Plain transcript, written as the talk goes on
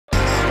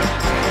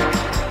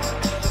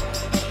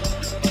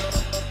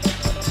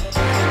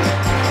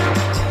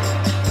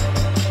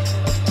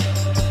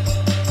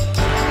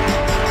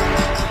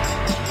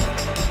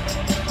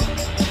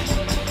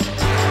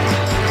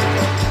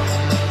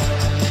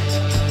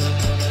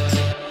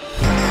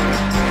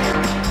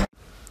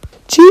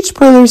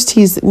spoilers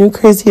tease that new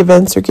crazy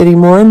events are getting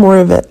more and more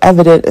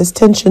evident as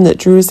tension that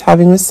Drew is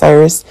having with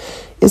Cyrus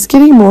is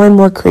getting more and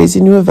more crazy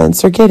new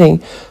events are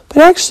getting. But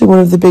actually one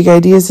of the big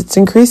ideas that's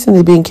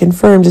increasingly being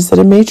confirmed is that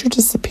a major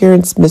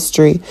disappearance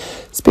mystery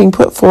is being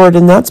put forward,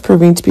 and that's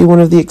proving to be one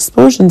of the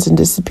explosions and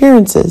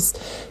disappearances.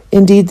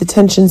 Indeed, the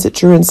tensions that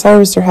Drew and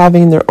Cyrus are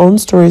having in their own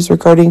stories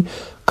regarding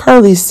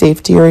Carly's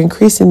safety are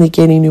increasingly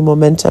gaining new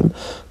momentum,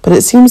 but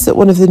it seems that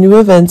one of the new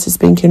events is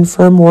being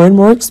confirmed more and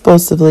more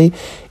explosively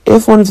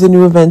if one of the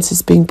new events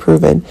is being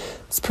proven.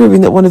 It's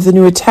proving that one of the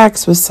new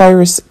attacks with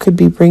Cyrus could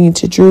be bringing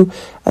to Drew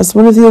as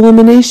one of the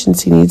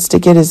eliminations he needs to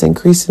get is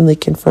increasingly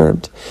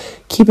confirmed.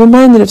 Keep in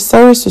mind that if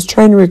Cyrus was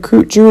trying to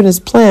recruit Drew in his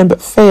plan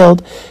but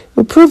failed, it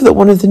would prove that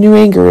one of the new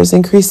anger is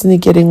increasingly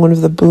getting one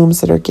of the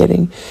booms that are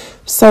getting.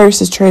 If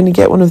Cyrus is trying to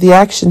get one of the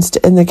actions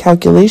to end the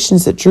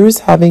calculations that Drew is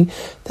having,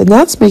 then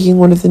that's making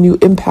one of the new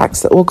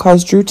impacts that will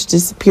cause Drew to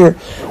disappear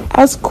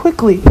as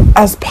quickly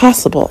as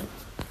possible.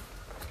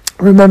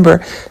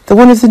 Remember that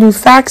one of the new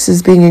facts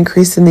is being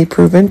increasingly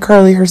proven.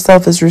 Carly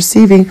herself is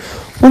receiving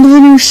one of the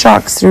new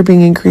shocks that are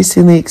being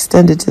increasingly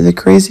extended to the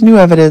crazy new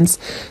evidence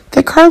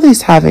that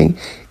Carly's having.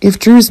 If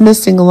Drew's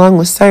missing along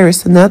with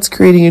Cyrus, then that's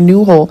creating a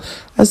new hole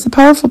as the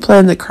powerful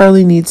plan that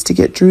Carly needs to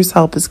get Drew's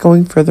help is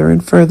going further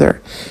and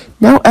further.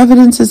 Now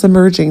evidence is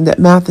emerging that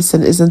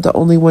Matheson isn't the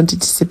only one to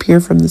disappear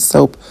from the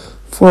soap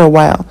for a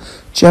while.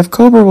 Jeff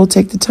Kober will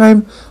take the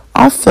time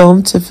off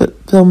film to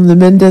film the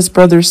Mendez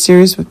Brothers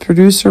series with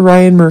producer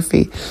Ryan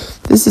Murphy.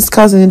 This is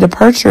causing a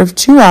departure of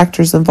 2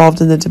 actors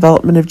involved in the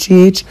development of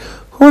GH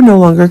who are no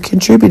longer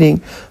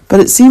contributing. But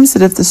it seems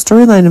that if the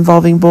storyline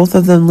involving both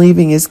of them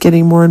leaving is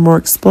getting more and more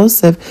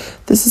explosive,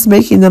 this is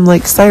making them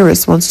like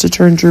Cyrus wants to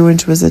turn Drew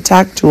into his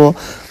attack tool,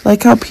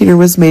 like how Peter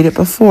was made it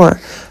before.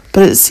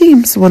 But it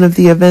seems one of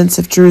the events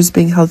of Drew is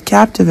being held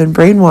captive and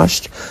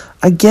brainwashed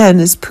again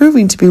is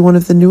proving to be one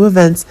of the new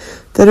events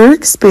that are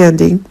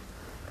expanding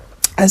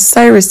as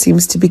Cyrus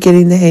seems to be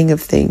getting the hang of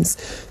things,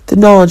 the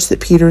knowledge that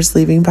Peter is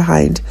leaving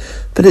behind.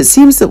 But it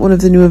seems that one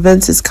of the new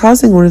events is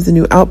causing one of the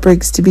new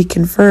outbreaks to be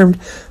confirmed,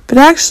 but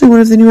actually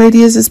one of the new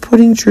ideas is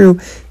putting Drew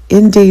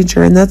in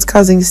danger, and that's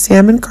causing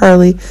Sam and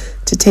Carly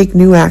to take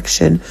new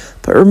action.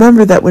 But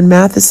remember that when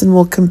Matheson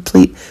will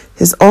complete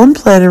his own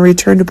plan and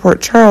return to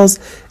Port Charles,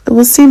 it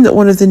will seem that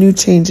one of the new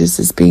changes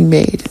is being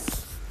made.